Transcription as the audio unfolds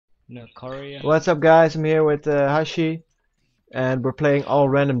No, Korea. What's up, guys? I'm here with Hashi, and we're playing all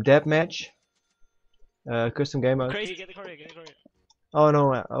random deathmatch. Custom game mode. Krayziee, get the Korea, get the Korea. Oh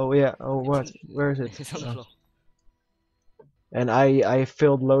no! Oh yeah! Oh what? Where is it? It's on the floor. And I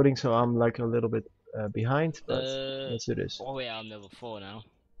failed loading, so I'm like a little bit behind. But let's do this. Oh yeah, I'm level 4 now.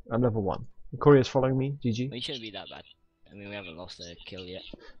 I'm level 1. Korea's following me. GG. We shouldn't be that bad. I mean, we haven't lost a kill yet.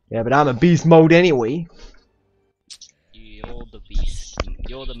 Yeah, but I'm a beast mode anyway. You're the beast.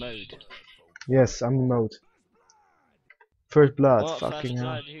 You're the mode. Yes, I'm the mode. First blood. What Fucking first hell.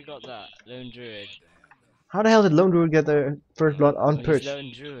 blood? Who got that? Lone Druid. How the hell did Lone Druid get the first blood on Well, Purge? he's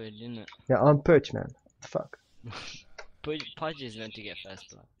Lone Druid, isn't it? Yeah, on Purge, man. Fuck. Pudge is meant to get first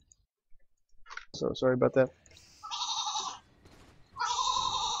blood. So sorry about that.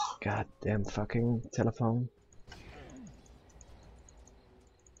 God damn fucking telephone.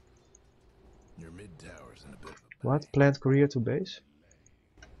 Your mid tower's in a bit of a What? Plant Korea to base?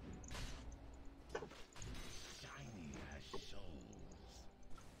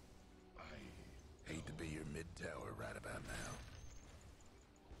 hate to be your mid tower right about now.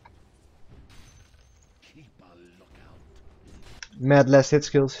 Keep a lookout. Mad last hit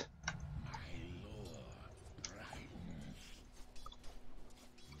skills.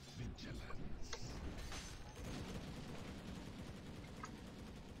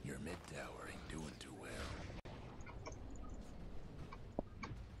 Your mid tower ain't doing too well.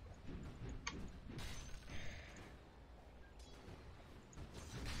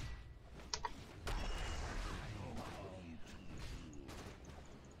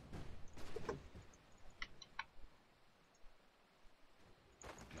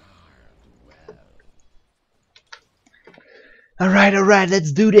 Alright,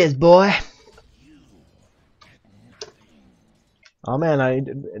 let's do this, boy. Oh man, I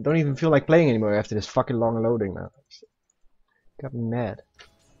don't even feel like playing anymore after this fucking long loading now. Got me mad.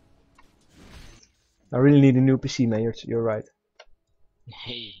 I really need a new PC, man. You're right.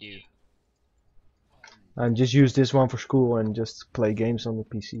 Hey, you do. I just use this one for school and just play games on the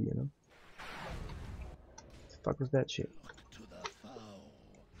PC, you know. The fuck was that shit?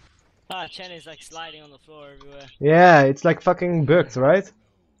 Ah, Chen is like sliding on the floor everywhere. Yeah, it's like fucking bugged, right?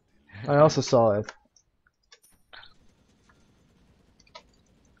 I also saw it.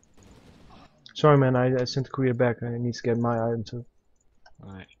 Sorry, man. I sent Korea back. I need to get my item too.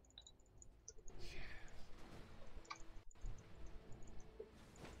 Alright.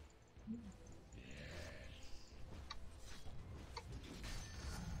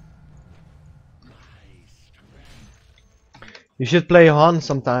 You should play Han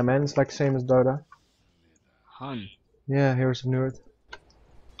sometime, man. It's like the same as Dota. Hun. Yeah, Heroes of Nerd.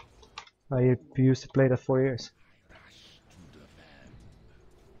 I used to play that 4 years.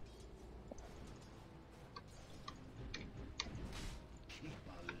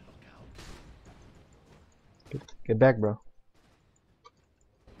 Get back, bro.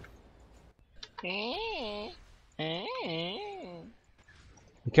 Be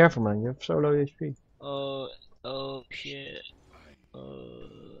careful, man. You have so low HP. Oh shit.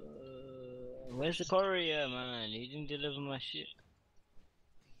 Where's the courier, man? He didn't deliver my shit.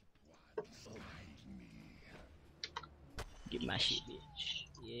 Get my shit, bitch.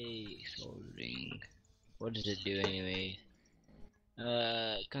 Yay, soul ring. What does it do anyway?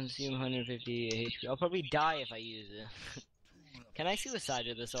 Consume 150 HP. I'll probably die if I use it. Can I suicide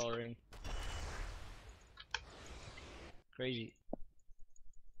with the soul ring? Crazy.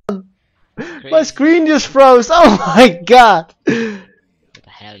 My screen just froze. Oh my god. What the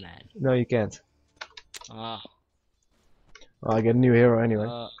hell, man? No, you can't. Ah. Well, I get a new hero anyway.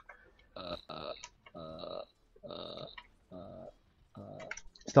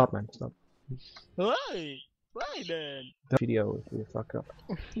 Stop, man. Stop. Why? Why, man? The video if you fuck up.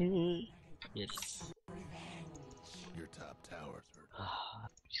 Yes. Your top tower's hurt.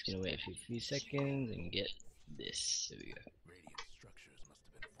 Just gonna wait a few seconds and get this. There we go. Radiant structures must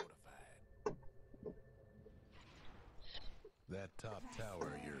have been fortified. That top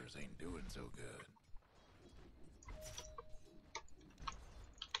tower of yours ain't doing so good.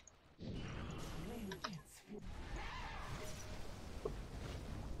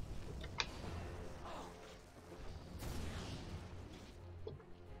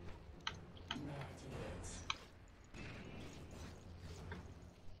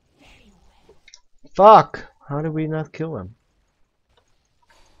 Fuck! How did we not kill him?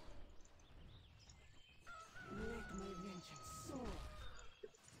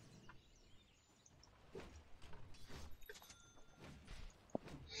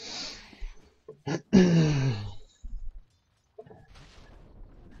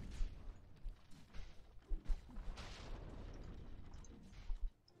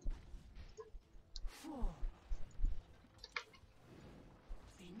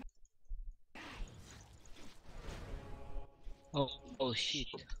 Oh, oh shit.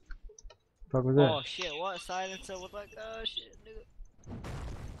 Fuck was that? Oh shit, what? Silencer was like, oh shit, nigga.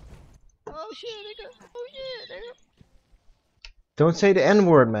 Oh shit, nigga. Oh shit, nigga. Don't say the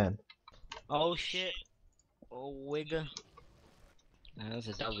N-word, man. Oh shit. Oh wigger. That's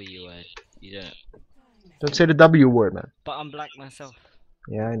a W word. You don't. Don't say the W word, man. But I'm black myself,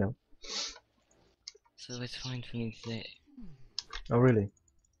 Yeah, I know. so it's fine for me to say it. Oh, really?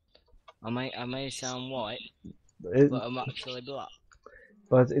 I may sound white, It, but I'm actually black.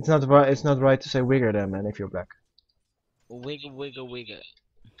 but it's not right. It's not right to say wigger, then, man. If you're black. Wigger, wigger, wigger.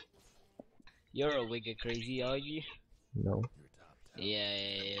 You're a wigger, crazy, are you? No. Yeah,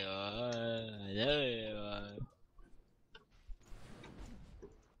 you are. There you are.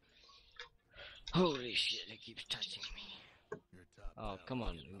 Holy shit, it keeps touching me. Oh, come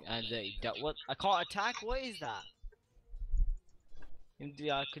on. What? I can't attack? What is that?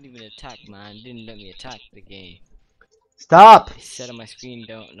 I couldn't even attack, man. It didn't let me attack the game. Stop! It said on my screen,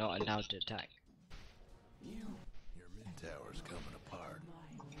 not allowed to attack. Your mid tower's coming apart.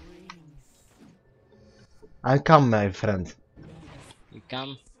 I come, my friend. You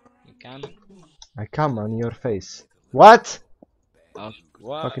come? You come? I come on your face. What? Oh,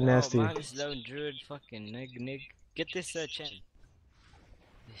 what? Fucking nasty. Oh, man, this lone druid fucking nig. Get this, Chen.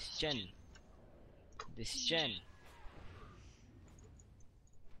 This Chen. This Chen.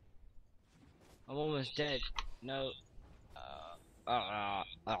 I'm almost dead. No.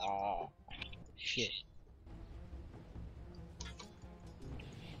 Shit.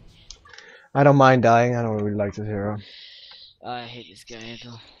 I don't mind dying. I don't really like this hero. I hate this guy at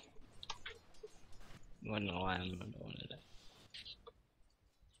all. I don't know why I'm not one of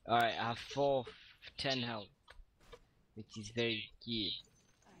that. Alright, I have 10 health, which is very good.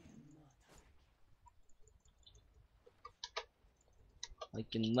 I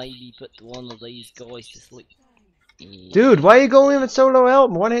can maybe put one of these guys to sleep. Dude, why are you going in with so low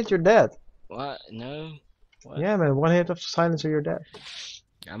health? One hit, you're dead. What? No? What? Yeah, man. One hit of silencer, you're dead.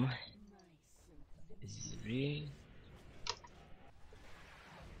 Am I? Is it real?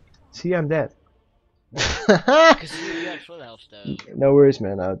 See, I'm dead. Because you had full health though. No worries,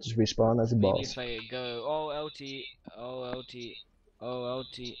 man. I'll just respawn as a Maybe boss. if I go, oh LT, oh LT, oh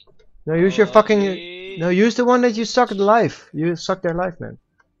LT. No, use your fucking. No, use the one that you suck at life. You suck their life, man.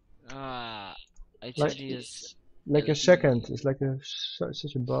 Ah, I Like- tried to use. Like a second. It's like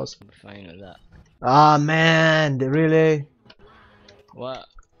such a boss. I'm fine with that. Ah, man. Really? What?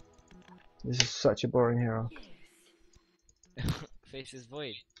 This is such a boring hero. Faces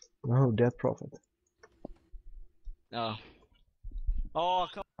void. Oh, Death Prophet. Oh. Oh,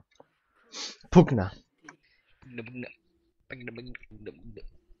 come. Pugna.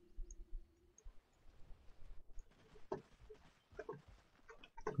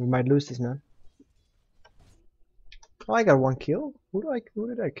 We might lose this, man. Oh, I got one kill. Who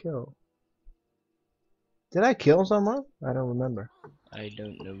did I kill? Did I kill someone? I don't remember. I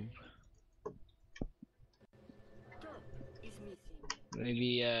don't know.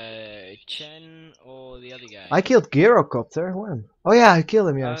 Maybe Chen or the other guy. I killed Gyrocopter. When? Oh yeah, I killed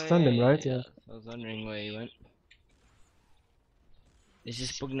him. Yeah, I Oh, stunned him, right? Yeah. I was wondering where he went. Is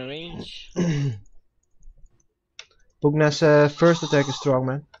this Pugna range? Pugna's first attack is strong,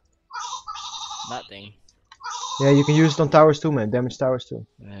 man. That thing. Yeah, you can use it on towers too, man. Damage towers too.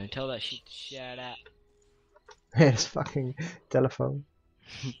 Tell that shit to shut up. Yeah, it's fucking telephone.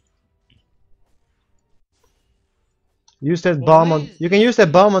 Use that bomb on. You can use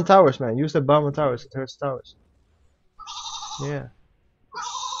that bomb on towers, man. Use that bomb on towers. It hurts towers. Yeah.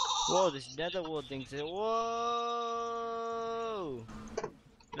 Whoa, this nether wall thing said, whoa!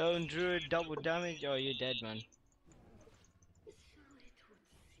 Lone druid double damage. Oh, you're dead, man.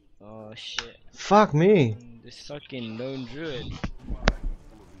 Oh shit. Fuck me. This fucking lone druid.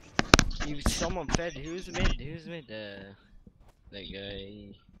 Someone fed. Who's mid? Who's mid? That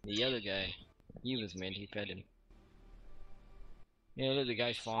guy. The yellow guy. He was mid. He fed him. Yeah, look, the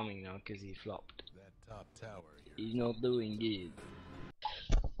guy's farming now because he flopped. That top tower. He's not doing good.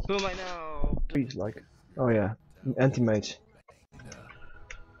 Who am I now? Please, like. Oh yeah. Anti-mage.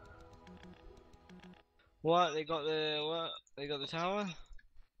 What? They got the what? They got the tower?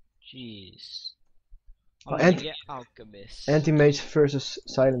 Jeez. I'm Oh, gonna get alchemist. Anti-mage versus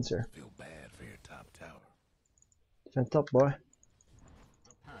silencer. Feel bad for your top tower. Defend top, boy.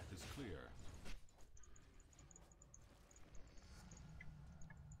 The path is clear.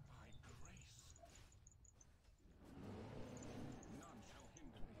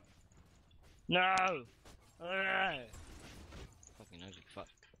 No! Fucking ugly fuck.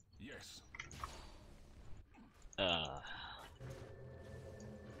 Yes.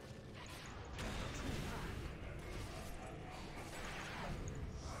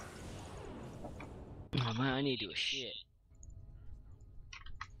 man, I need to do a shit.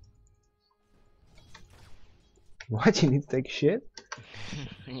 Why do you need to take a shit?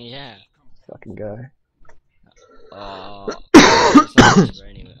 Yeah. Fucking guy. It's not much for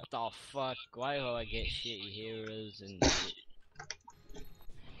anyway. Oh fuck, why do I get shitty heroes and shit?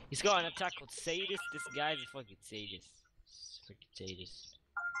 He's got an attack called Sadist. This guy's a fucking sadist. Fucking sadist.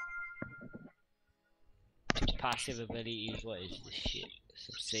 Passive abilities, what is this shit?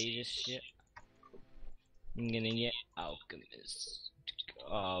 Some sadist shit. I'm gonna get Alchemist.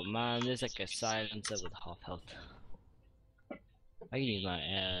 Oh man, there's like a silencer with half health. I can use my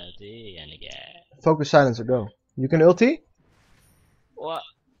LD and again. Focus silencer, go. You can ulti? What?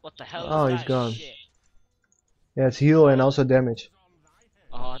 What the hell Oh, is he's that gone. shit? Yeah, it's heal and also damage.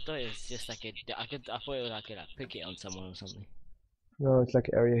 Oh, I thought it was just like a. I thought it was like a pick it on someone or something. No, it's like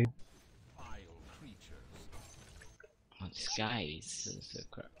area heal. Oh, this guy is so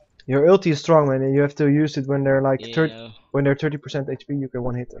crap. Your ulti is strong, man, and you have to use it when they're like Yeah. when they're 30% HP. You can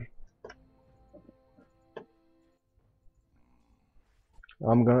one hit them.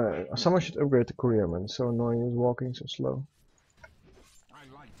 Someone should upgrade the courier, man. It's so annoying. He's walking so slow.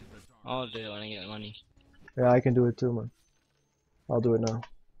 I'll do it when I get money. Yeah, I can do it too, man. I'll do it now.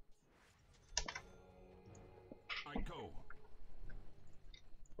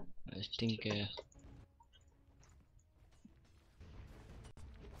 I think.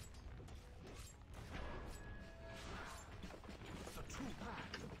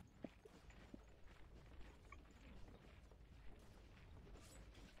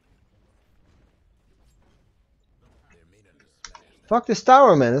 Fuck this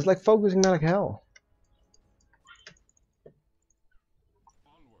tower, man. It's like focusing like hell.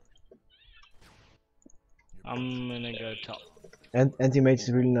 I'm gonna go top. And anti-mage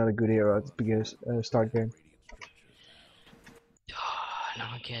is really not a good hero at the beginning start game. No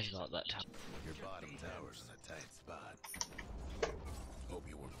one cares about that top. Your bottom tower's in a tight spot. Hope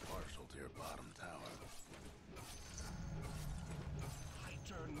you weren't partial to your bottom tower. I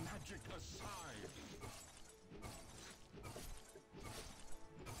turn magic aside.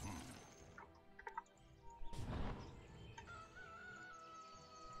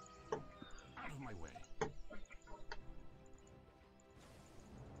 Out of my way.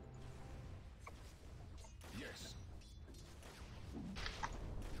 Yes.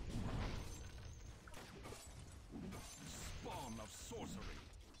 Spawn of sorcery.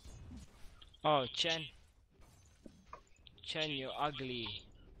 Oh, Chen. Chen, you're ugly.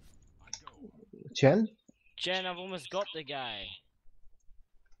 I go. Chen? Chen, I've almost got the guy.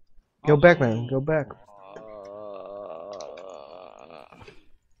 Go back, man. Go back.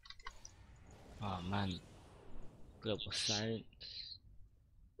 Oh man. Global silence.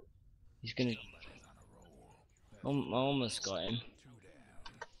 He's gonna. I almost got him.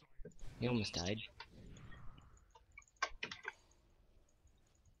 He almost died.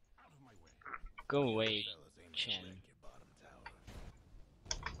 Go away, Chen.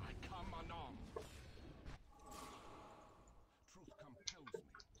 I come unarmed. Truth compels me.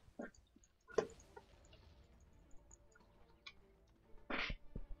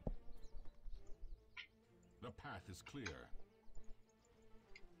 The path is clear.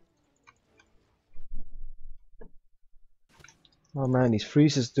 Oh man, these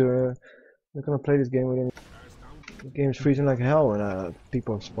freezes. We're gonna play this game with the game's freezing like hell when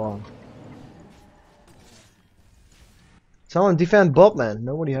people spawn. Someone defend Bob, man.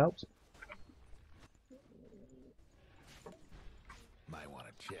 Nobody helps. Might want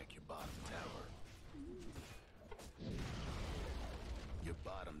to check your bottom tower. Your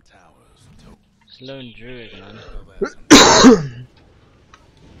bottom tower's Sloan Druid, man.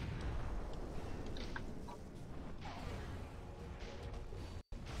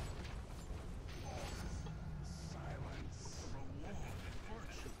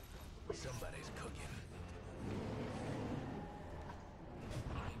 Somebody's cooking.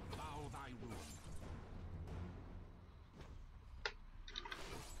 I vow thy ruin.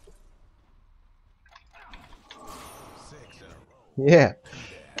 Six in a row. Yeah.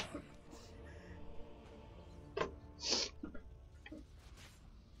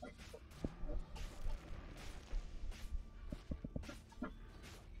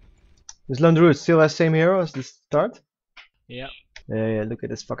 This Landru still has same hero as the start? Yep. Yeah, look at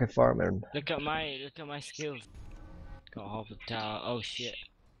this fucking farmer. Look at my skills. Got half the tower. Oh shit.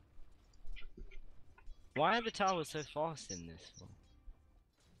 Why are the towers so fast in this one?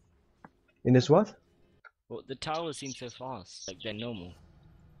 In this what? Well, the towers seem so fast. Like they're normal.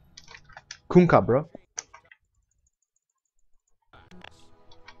 Kunka, bro.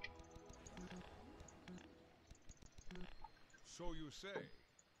 So you say.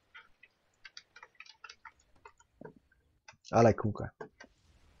 I like Kunkka.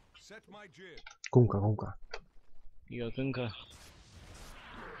 Set my jib. Kunkka. You go Kunkka.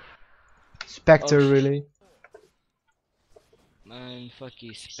 Spectre, Oh, really? Man, fuck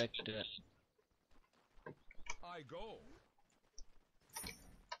you, Spectre. I go.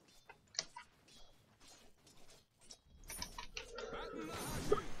 Batten the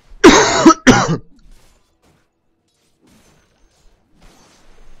hatches.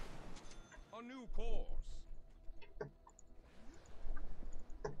 A new course.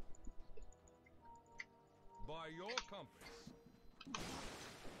 By your compass.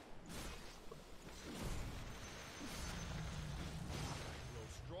 Grow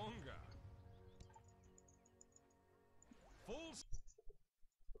stronger. Full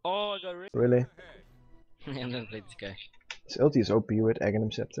Oh, I got rid. Really? ahead. I've never played this guy. His ulti is OP with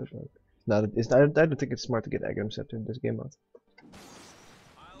Aghanim Scepter, but no, I don't think it's smart to get Aghanim Scepter in this game mode.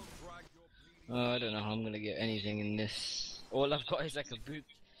 I'll drag your bleeding. Oh, I don't know how I'm gonna get anything in this. All I've got is like a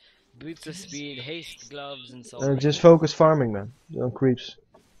boots of speed, haste, gloves, and so. Just focus farming, man. Don't creeps.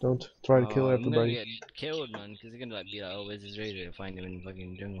 Don't try to kill I'm gonna everybody. get killed, man, because they're gonna like be like, oh, where's his raider? To find him in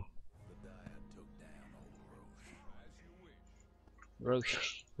fucking jungle. The Dyad took down old Roche.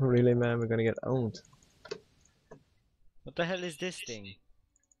 Roche. Really, man, we're gonna get owned. What the hell is this thing?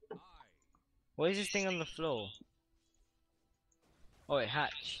 Why is this thing on the floor? Oh, it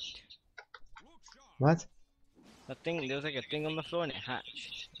hatched. What? That thing, there was like a thing on the floor and it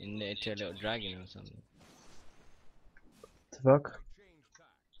hatched into a little dragon or something. The fuck? Change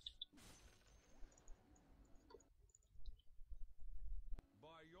tacks. By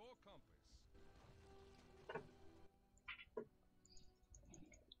your compass.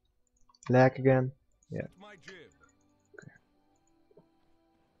 Lag again. Yeah. Set my jib.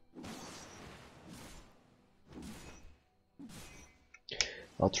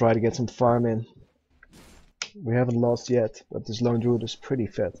 I'll try to get some farm in. We haven't lost yet, but this lone druid is pretty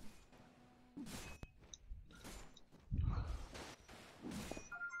fat.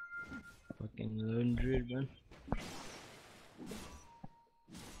 Fucking lone druid, man.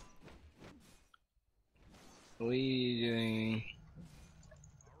 What are you doing?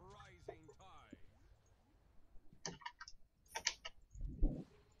 A rising tide.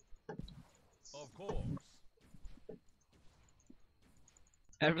 Of course.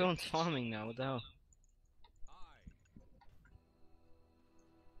 Everyone's farming now, what the hell?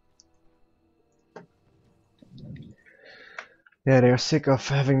 Yeah, they're sick of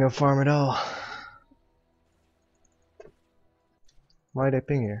having no farm at all. Why they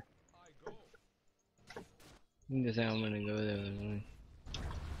ping here? I go. I think I'm gonna go there. Ramming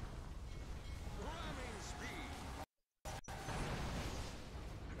speed.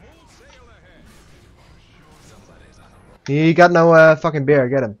 Full sail ahead. Somebody's on a roll. He got no fucking bear,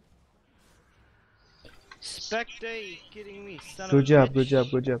 get him. Spectre, you kidding me? Son of Good a job, bitch. good job,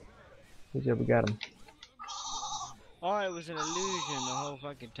 good job. Good job, we got him. Oh, it was an illusion the whole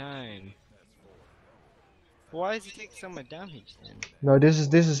fucking time. Why does he take so much damage then? No, this is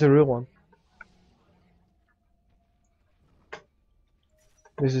the real one.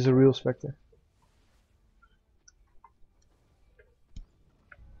 This is a real Spectre.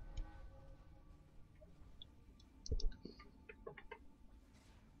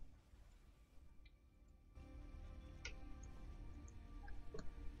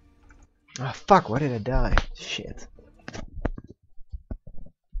 Ah, fuck, why did I die? Shit.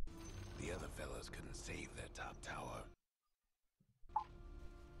 The other fellas couldn't save their top tower.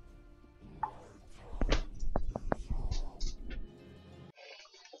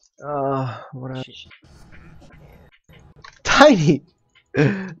 What a Shit. tiny!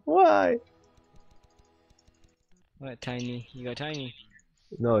 Why? What, tiny? You got tiny?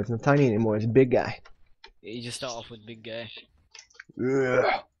 No, it's not tiny anymore, it's a big guy. You just start off with big guy. Ugh.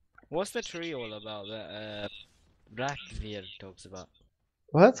 What's the tree all about that Krayziee talks about?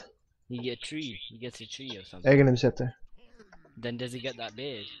 What? You get a tree, he gets a tree or something. Aghanim Scepter. Then does he get that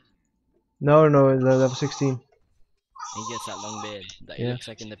beard? No, level 16. He gets that long beard that he Yeah. looks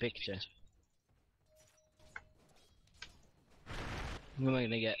like in the picture. Who am I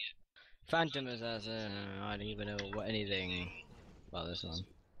gonna get? Phantom Assassin, I don't even know what anything about this one.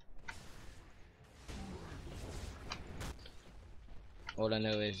 All I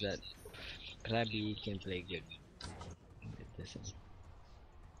know is that Krabby can play good. Get this in.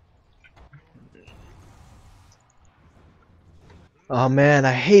 Oh man,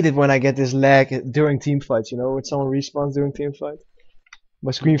 I hate it when I get this lag during team fights, you know, when someone respawns during team fight.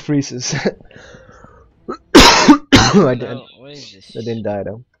 My screen freezes. I No, what is this? didn't die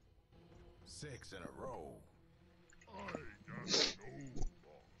though. 6 in a row.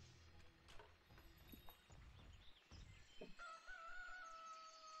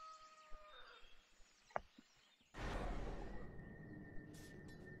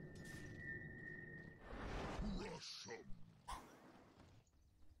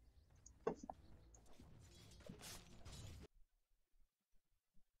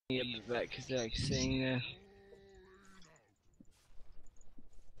 Yeah, back because they're like saying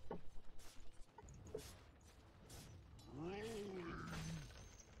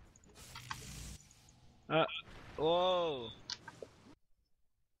whoa.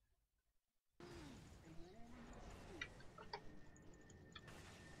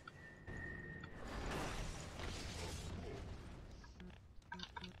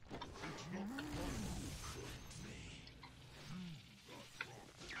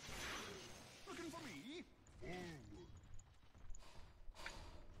 Looking for me?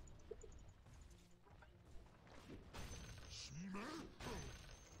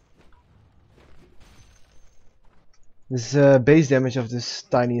 This base damage of this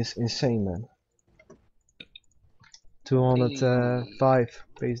tiny is insane, man. 205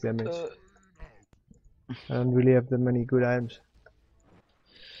 base damage. I don't really have that many good items.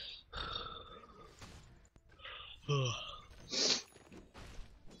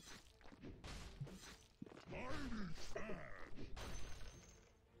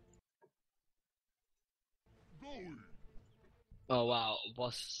 Oh wow,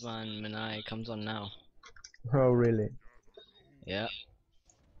 boss man Minai comes on now. Oh really? Yeah.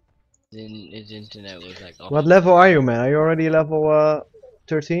 His internet was like off. What level are you, man? Are you already level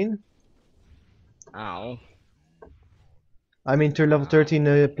 13? Ow. I mean to level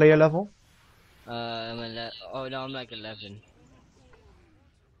 13 player level? oh no, I'm like 11.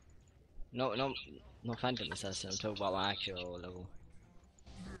 No, not Phantom Assassin, I'm talking about my actual level.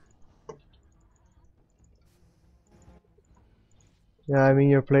 Yeah, I mean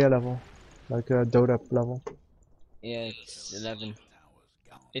your player level. Like Dota level. Yeah, it's 11.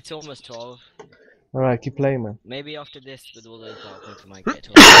 It's almost 12. Alright, keep playing, man. Maybe after this, with all those dark points, I might get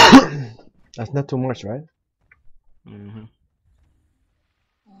 12. That's not too much, right? Mm-hmm.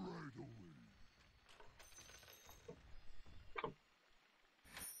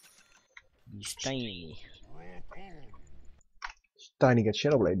 He's tiny. Tiny get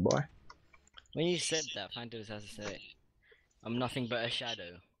Shadowblade, boy. When you said that, Phantom Assassin said, I'm nothing but a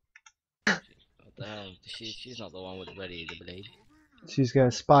shadow. What the hell? She's not the one with the blade. She's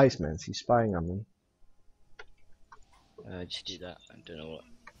got spies, man. She's spying on me. Just do that. I don't know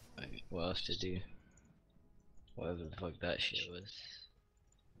what else to do. Whatever the fuck that shit was.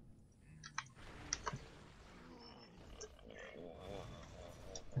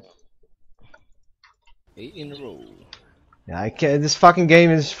 Eight in a row. Yeah, I can't. This fucking game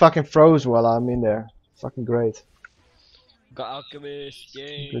is fucking froze while I'm in there. Fucking great. Got Alchemist,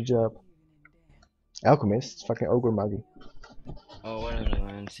 yay! Good job. Alchemist? It's fucking ogre muggy. Oh, whatever,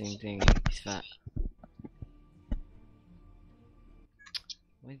 man. Same thing. He's fat.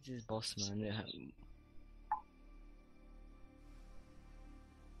 Where's this boss, man?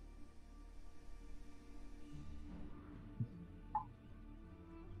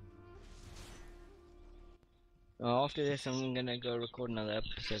 Oh, after this, I'm gonna go record another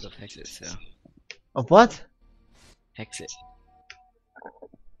episode of Hexit, so. Of what? Hexit.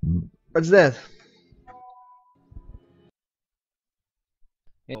 What's that?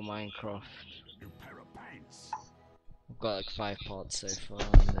 For Minecraft. New pair of pants. I've got like 5 parts so far.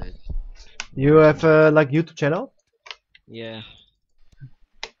 You have like YouTube channel? Yeah.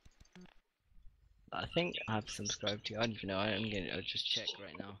 I think I've subscribed to you. I don't know. I'll just check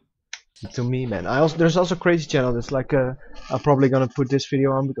right now. To me, man. There's also Krayziee channel. That's like I'm probably gonna put this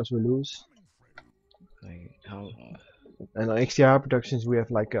video on because we lose. Like, how? And on XTR Productions we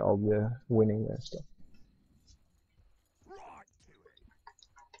have like all the winning stuff. Right to it.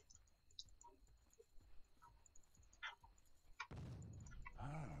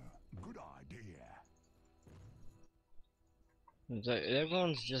 Good idea. It's like,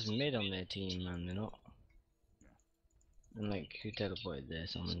 everyone's just mid on their team, man. They're not. And like, who teleported there?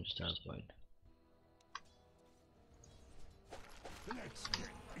 Someone just teleported. Let's get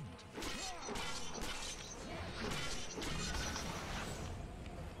into it.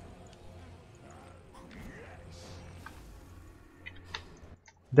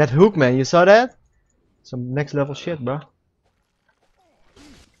 That hook, man, you saw that? Some next level shit, bro.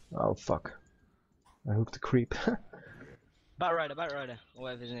 Oh fuck. I hooked the creep. Batrider, Batrider. Or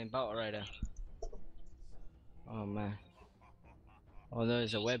whatever his name, Batrider. Oh man. Oh,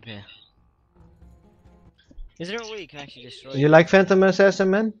 there's a web here. Is there a way you can actually destroy You it? like Phantom Assassin,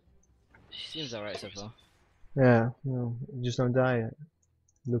 man? She seems alright so far. Yeah, no, you just don't die.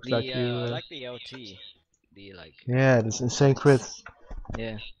 Looks like you. I like the LT. The like. Yeah, this insane crit.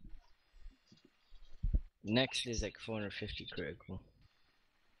 Yeah. Next is like 450 critical.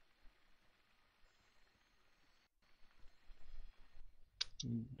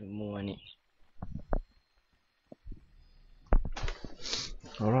 The more money.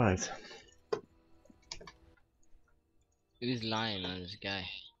 Alright. Who's lying on this guy?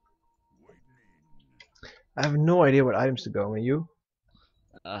 I have no idea what items to go, and you?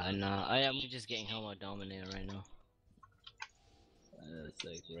 No, I am just getting Helmo Dominator right now. It's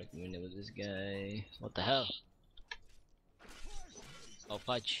like recommended with this guy. What the hell? Oh,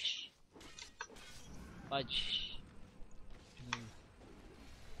 fudge. Fudge.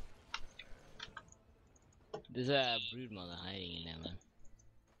 There's a brood mother hiding in there, man.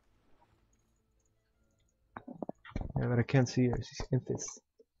 Yeah, but I can't see her. She's in this.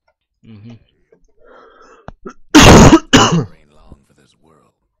 Mm-hmm. Ain't long for this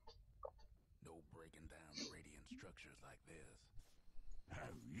world. No breaking down the radiant structures like this.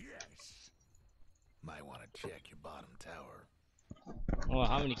 Oh, yes. Might want to check your bottom tower. Oh,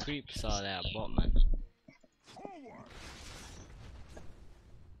 how many creeps saw that bot, man? Forward.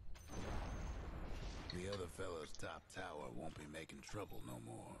 The other fella's top tower won't be making trouble no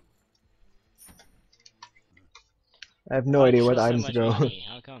more. I have no Why idea you what spend so items to much go. money?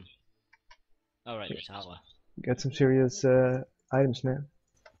 How come? Alright, the tower. Get some serious items, man.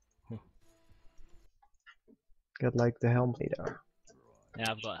 Get like the helm later.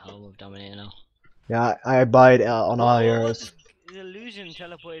 Yeah, I've got Helm of Dominator now. Yeah, I buy it on higher. What? The illusion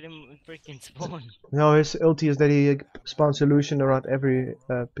teleported him in freaking spawn. No, his ulti is that he spawns illusion around every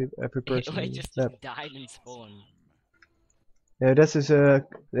person. Wait, in the just map. died in spawn. Yeah, that's his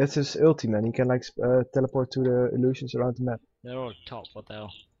ulti, man. He can like teleport to the illusions around the map. They're all top, what the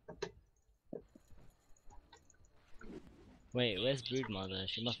hell? Wait, where's Broodmother?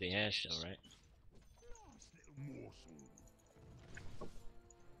 She must be here still, right? Nice little morsel.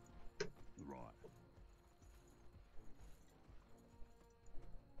 Right.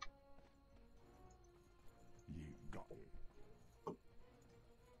 You got it.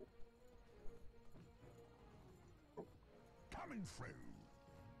 Coming through.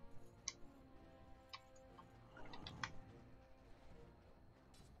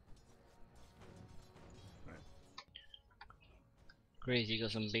 Crazy, got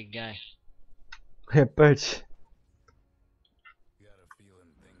some big guy. Yeah, Perch. Got a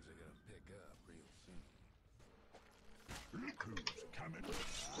feeling things are gonna pick up real soon. Look who's coming.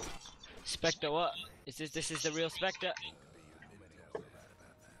 Spectre, what? This is the real Spectre?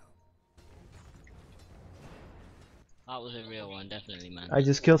 That was a real one, definitely, man. I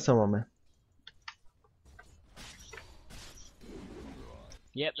just killed someone, man.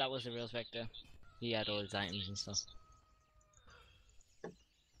 Yep, that was a real Spectre. He had all his items and stuff.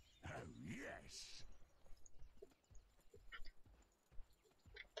 Oh, yes.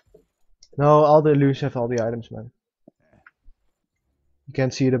 No, all the illusions have all the items, man. You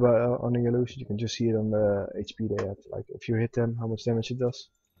can't see it about on the illusion. You can just see it on the HP they have. Like if you hit them, how much damage it does.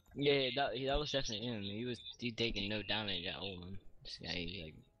 Yeah, that was definitely him. He taking no damage at all, man. This guy, he's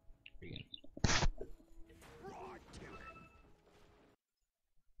like freaking. Right to it.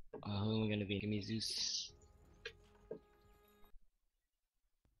 Oh, who am I gonna be? Give me Zeus.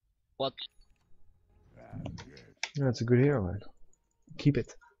 What? Oh, yes. Yeah, it's a good hero, man. Keep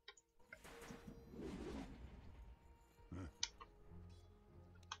it.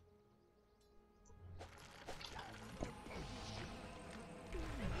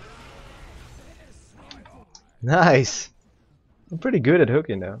 Nice. I'm pretty good at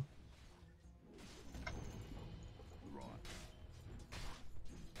hooking now.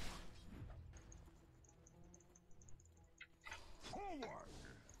 Forward.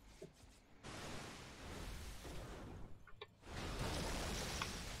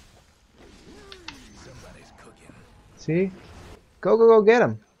 Somebody's cooking. See? Go, go, go, get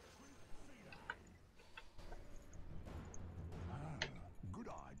him. Good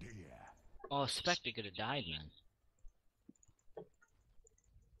idea. Oh, Spectre could have died, man.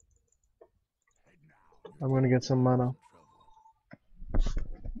 Head now. I'm gonna get some mana.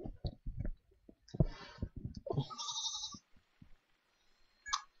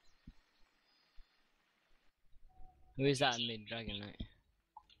 Who is that in mid Dragon Knight?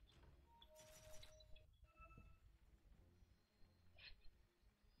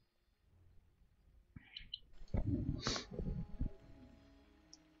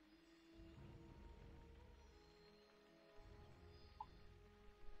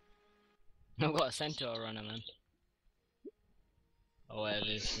 I've got a Centaur runner, man. Oh, whatever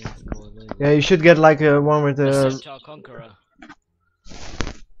this is called. Yeah, you should get like a one with A a. Centaur Conqueror.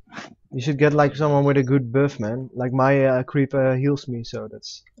 You should get like someone with a good buff, man. Like my creep heals me, so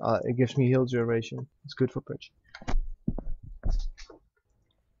that's it gives me heal duration. It's good for pitch.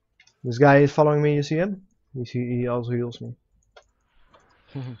 This guy is following me. You see him? He also heals me.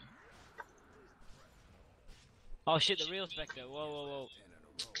 Oh shit, the real Spectre. Whoa, whoa, whoa.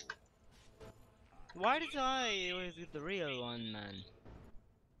 Why did I always get the real one, man?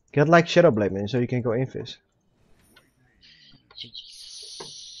 Get like Shadow Blade, man, so you can go invis.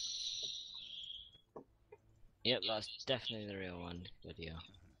 Yep, that's definitely the real one. Video.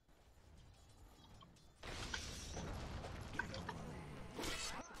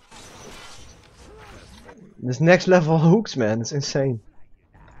 This next level hooks, man, it's insane.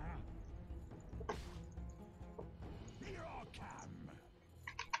 Here I come.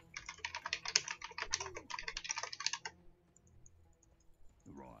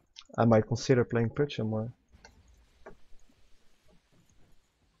 Right. I might consider playing Purge some more.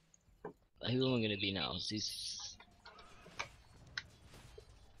 Who am I gonna be now? Zeus.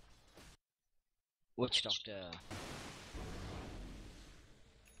 Witch Doctor.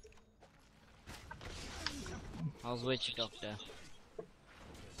 How's Witch Doctor?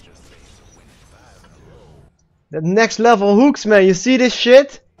 Just say it's a winning 5 in a row. That next level hooks, man, you see this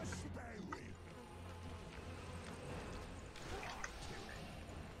shit?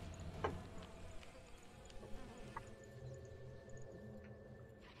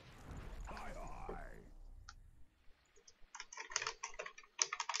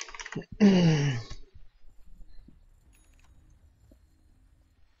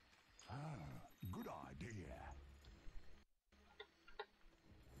 Good idea.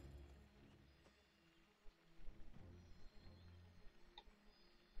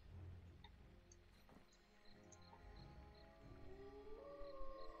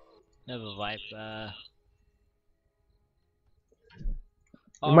 Never Viper.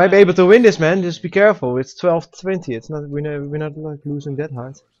 You might be able to win this, man. Just be careful. It's 12-20. It's not. We're not like losing that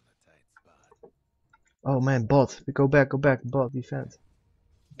hard. Oh man, bot. We go back. Bot, defend.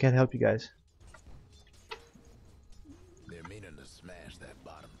 Can't help you guys. They're meaning to smash that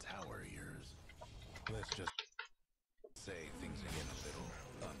bottom tower of yours. Let's just say things are getting a little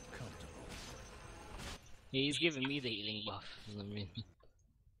uncomfortable. He's giving me the healing buff. I mean,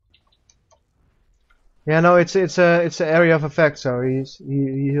 Yeah, no, it's a area of effect, so he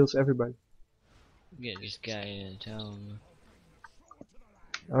heals everybody. get this guy in town.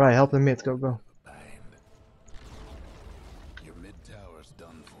 All right, help the mid. Go. Bind. Your mid tower's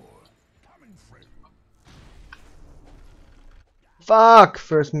done for. Coming through. Fuck!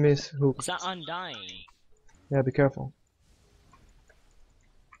 First miss hook. Is that Undying? Yeah, be careful.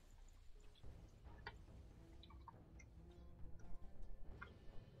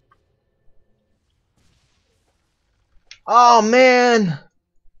 Oh man!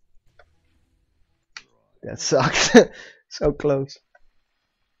 That sucked. So close.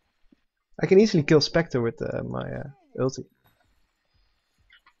 I can easily kill Spectre with my ulti.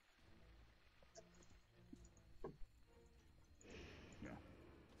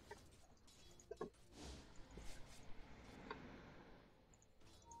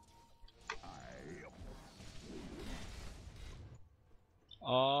 Oh,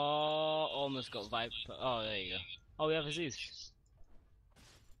 almost got Viper. Oh, there you go. Oh, we have a Zeus.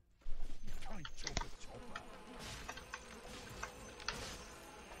 Can't chop a chopper.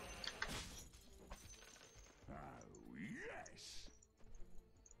 Oh yes.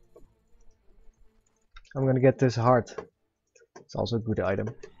 I'm gonna get this heart. It's also a good item.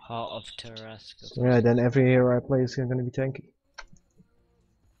 Heart of Tarrasque. Yeah, then every hero I play is gonna be tanky.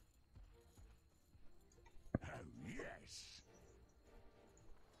 Oh yes.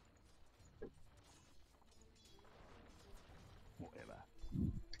 Whatever.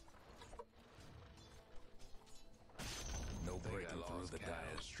 No breaking through the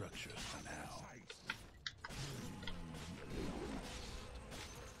dire structures for now.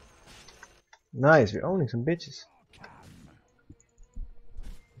 Nice, we're owning some bitches. You got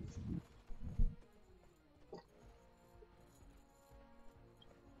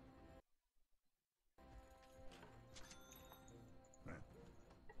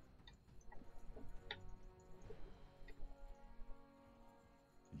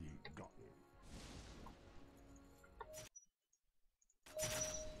it.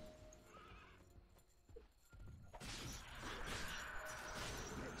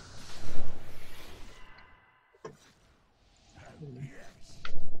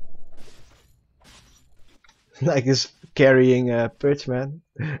 Like this carrying Purge, man.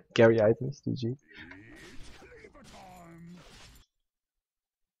 Carry items, GG. It's cleaver time.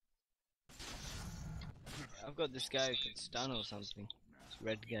 I've got this guy who can stun or something. This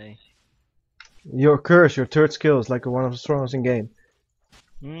red guy. Your curse, your third skill, is like one of the strongest in game.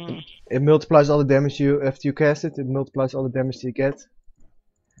 It multiplies all the damage you after you cast it. It multiplies all the damage you get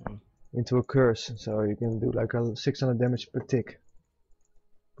into a curse, so you can do like a 600 damage per tick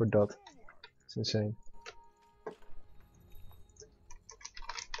per dot. It's insane.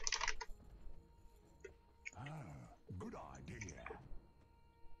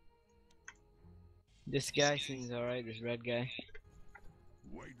 This guy seems alright, this red guy.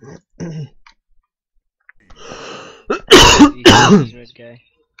 Wait. This red guy.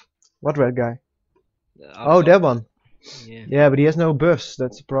 What red guy? I've Oh, got- that one. Yeah. Yeah, but he has no buffs.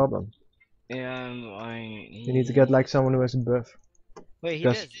 That's the problem. Yeah, I'm eyeing. You need to get like someone who has a buff. Wait, he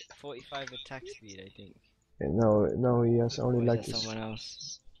Just- does 45 attack speed, I think. No, he has only Or is like that this. someone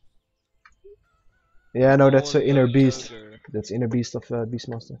else? Yeah, no, that's the inner Go beast. Toger. That's inner beast of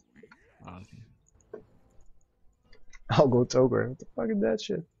Beastmaster. Oh, okay. I'll go Toger. What the fuck is that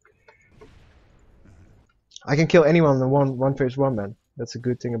shit? I can kill anyone in one versus one, man. That's a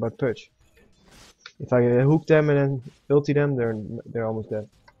good thing about Purge. If I hook them and then ulti them, they're almost dead.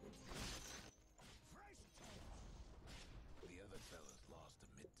 The other fellas lost to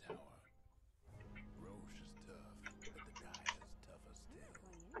mid tower. Roche is tough, but the guy is tougher still.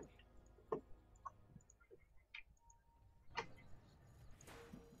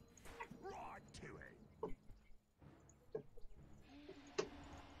 Right to it.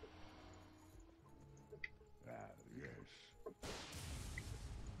 Ah, yes.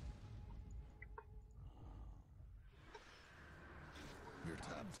 Your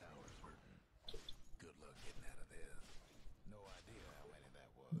top tower's hurting. Good luck getting out of there. No idea how many that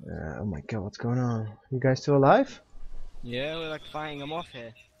was. Oh my god, what's going on? You guys still alive? Yeah, we're like fighting him off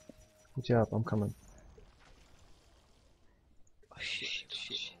here. Good job, I'm coming. Oh shit,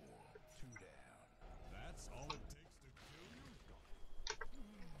 shit. Two down. That's all it takes to kill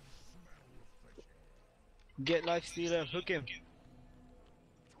you. Get life stealer, hook him.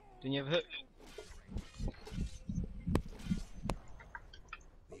 Don't you have a hook?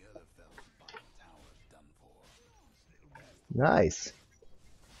 The other fella's bottom tower's done for. Nice.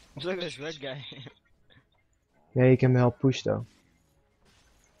 Look at this red guy. Yeah, you can help push though.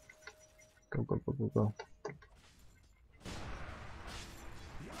 Go, go, go, go, go.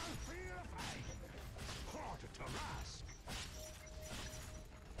 Harder to last.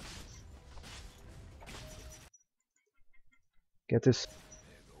 Get this.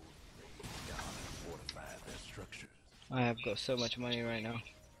 Down and fortify their structures. I have got so much money right now.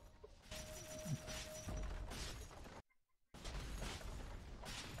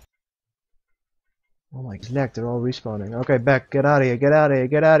 Oh my god, they're all respawning. Okay, back. Get out of here. Get out of here.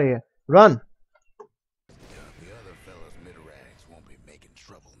 Get out of here. Run! The other fella's mid-rags won't be making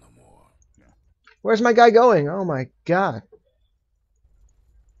trouble no more. Where's my guy going? Oh my god.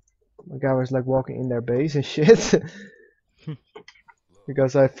 My guy was like walking in their base and shit.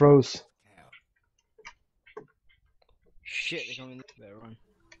 Because I froze. Shit, they're coming. Better run.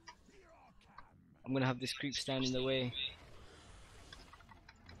 I'm gonna have this creep stand in the way.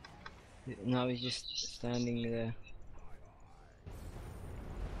 Now he's just standing there.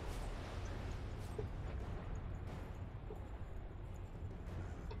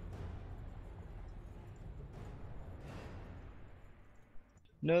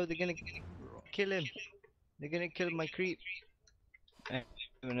 No, they're gonna kill him. They're gonna kill my creep. I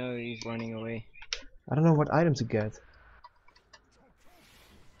don't know, he's running away. I don't know what item to get.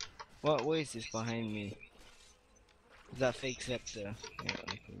 What is this behind me? Is that fake scepter? Yeah,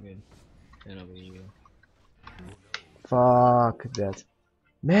 okay, good. Then I'll be real. Fuck that.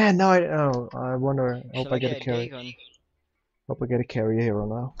 Man, now I wonder. Hope Shall I I get a get a carry. Dagon? Hope I get a carry hero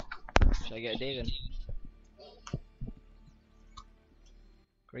now. Shall I get a Dagon?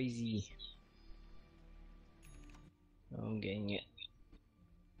 Krayziee. Oh, I'm getting it.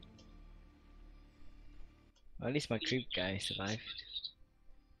 Well, at least my creep guy survived.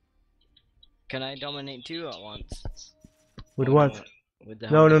 Can I dominate two at once? With Oh, what? no, with the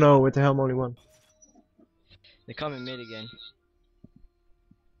No, helmet. no, no. With the helm only one. They're coming mid again.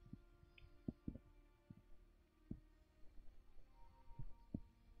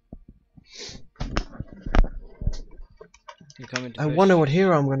 They're coming to I push. wonder what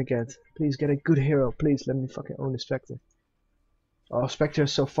hero I'm gonna get. Please get a good hero. Please let me fucking own the Spectre. Oh, Spectre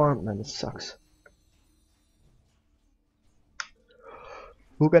is so farmed, man. It sucks.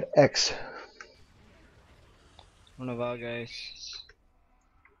 Who got X? One of our guys.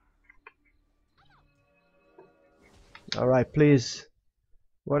 Alright, please.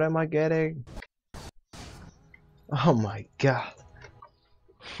 What am I getting? Oh my god.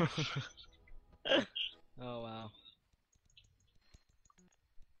 Oh wow.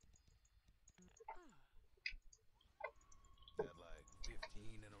 Had like 15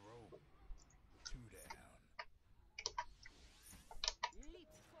 in a row. Two down.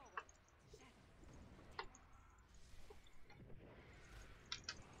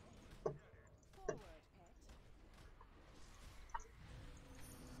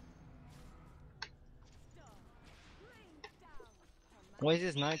 What is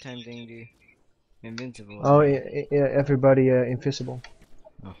this nighttime thing do? Invincible. Oh, yeah, everybody invisible.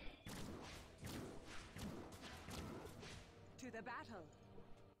 Oh. To the battle.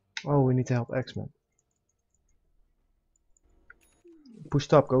 Oh, we need to help X-Men. Push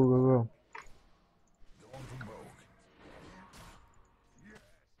top, go, go, go. Going for broke.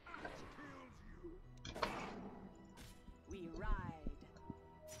 We ride.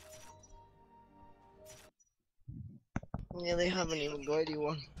 Yeah, they haven't even got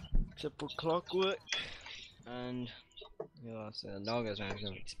anyone except for Clockwork and who else? Naga's man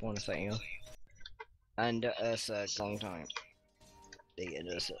gonna spawn a second ago. And Ursa long time. They get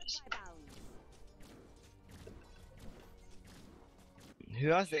Ursa. Bound. Who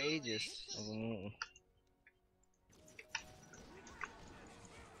has the Aegis of Immortal?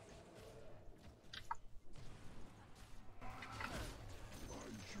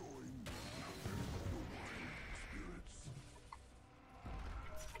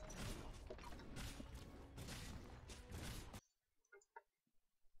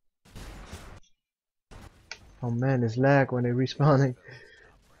 Oh man, this lag when they're respawning.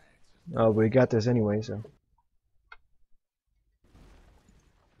 Oh, but we got this anyway, so.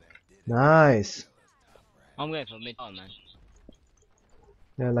 Nice. I'm going for mid tower, man.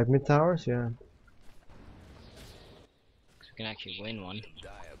 Yeah, like mid towers, yeah. So we can actually win one.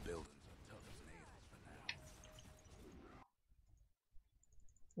 Dire buildings are tough as nails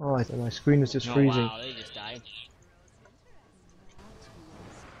for now. Oh, my screen is just Oh freezing. wow, they just died.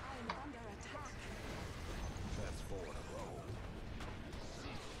 I am under attack. That's 4 in a row.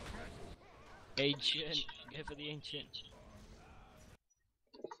 Ancient. Go for the ancient.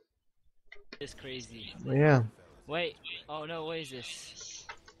 It's crazy. Yeah. Wait. Oh no, what is this?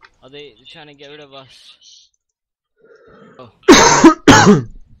 Are they trying to get rid of us? Oh.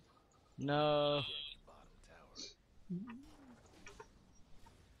 No.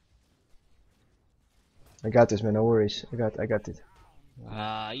 I got this, man. No worries. I got it.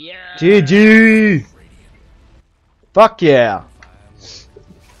 Yeah. GG. Fuck yeah.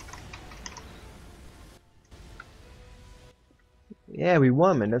 Yeah, we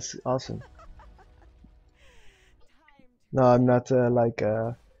won, man. That's awesome. No, I'm not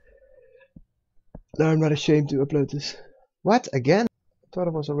no, I'm not ashamed to upload this. What? Again? I thought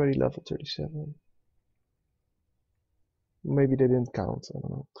I was already level 37. Maybe they didn't count. I don't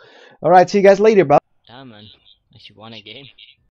know. Alright, see you guys later. Bye. Damn, man. Actually won a game.